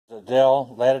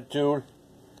Dell Latitude,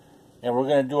 and we're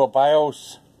going to do a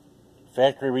BIOS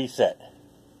factory reset.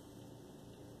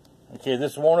 Okay,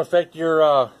 this won't affect your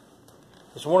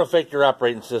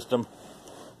operating system.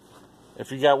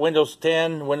 If you got Windows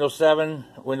 10, Windows 7,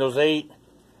 Windows 8,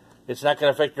 it's not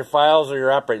going to affect your files or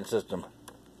your operating system.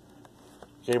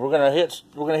 Okay, we're gonna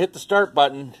hit the start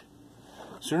button.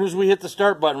 As soon as we hit the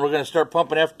start button, we're going to start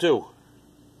pumping F2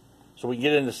 so we can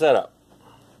get into setup.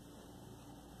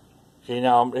 Okay,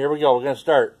 now here we go. We're going to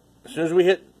start. As soon as we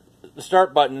hit the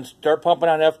start button, start pumping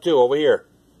on F2 over here.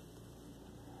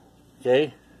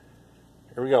 Okay,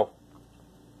 here we go.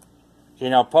 Okay,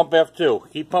 now pump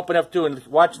F2. Keep pumping F2 and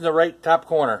watch in the right top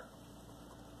corner.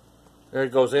 There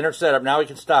it goes, enter setup. Now we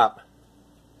can stop.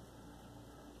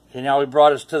 Okay, now we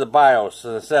brought us to the BIOS, to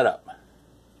the setup.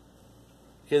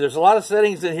 Okay, there's a lot of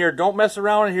settings in here. Don't mess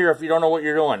around in here if you don't know what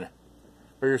you're doing.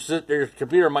 Or your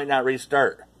computer might not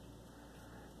restart.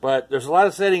 But there's a lot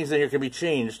of settings in here that can be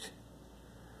changed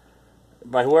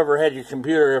by whoever had your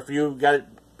computer. If you got a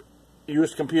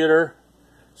used computer,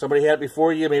 somebody had it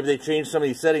before you, maybe they changed some of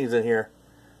these settings in here.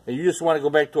 And you just want to go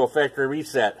back to a factory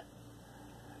reset.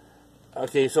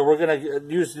 Okay, so we're going to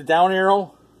use the down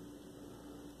arrow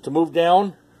to move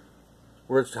down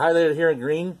where it's highlighted here in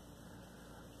green.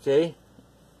 Okay,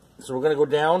 so we're going to go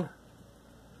down.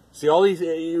 See all these,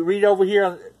 you read over here.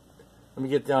 Let me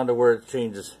get down to where it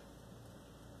changes.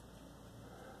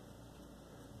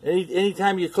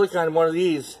 Anytime you click on one of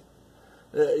these,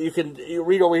 you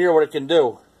read over here what it can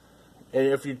do, and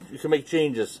if you can make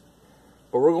changes.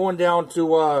 But we're going down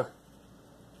to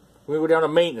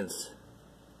maintenance.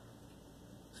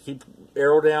 Keep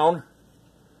arrow down,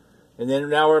 and then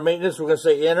now we're at maintenance. We're going to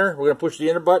say enter. We're going to push the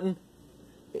enter button.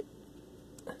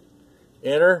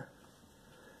 Enter,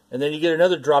 and then you get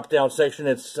another drop down section.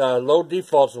 It's load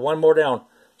defaults. One more down.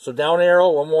 So down arrow,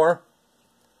 one more.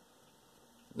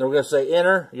 Then we're going to say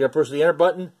enter. You're going to push the enter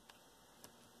button.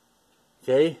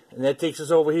 Okay, and that takes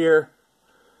us over here.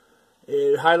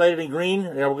 Highlighted in green.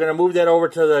 And we're going to move that over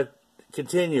to the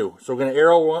continue. So we're going to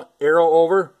arrow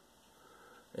over.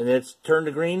 And it's turned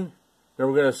to green. Then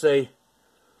we're going to say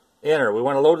enter. We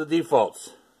want to load the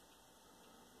defaults.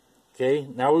 Okay,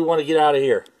 now we want to get out of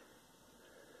here.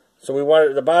 So we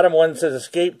want the bottom one says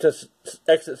escape to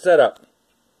exit setup.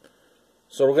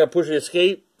 So we're going to push the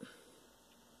escape.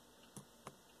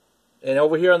 And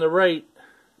over here on the right,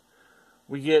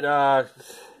 we got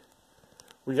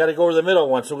to go to the middle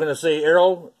one. So we're going to say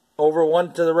arrow over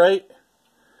one to the right,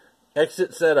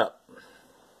 exit setup.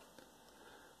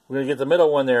 We're going to get the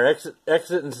middle one there,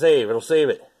 exit and save. It'll save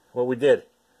it, what we did.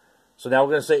 So now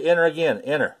we're going to say enter again,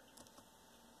 enter.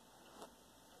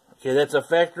 Okay, that's a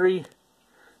factory.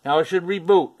 Now it should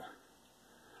reboot.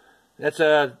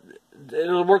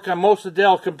 It'll work on most of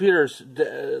Dell computers,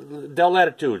 Dell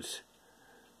Latitudes.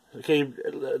 Okay,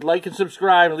 like and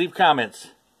subscribe and leave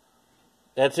comments.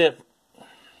 That's it.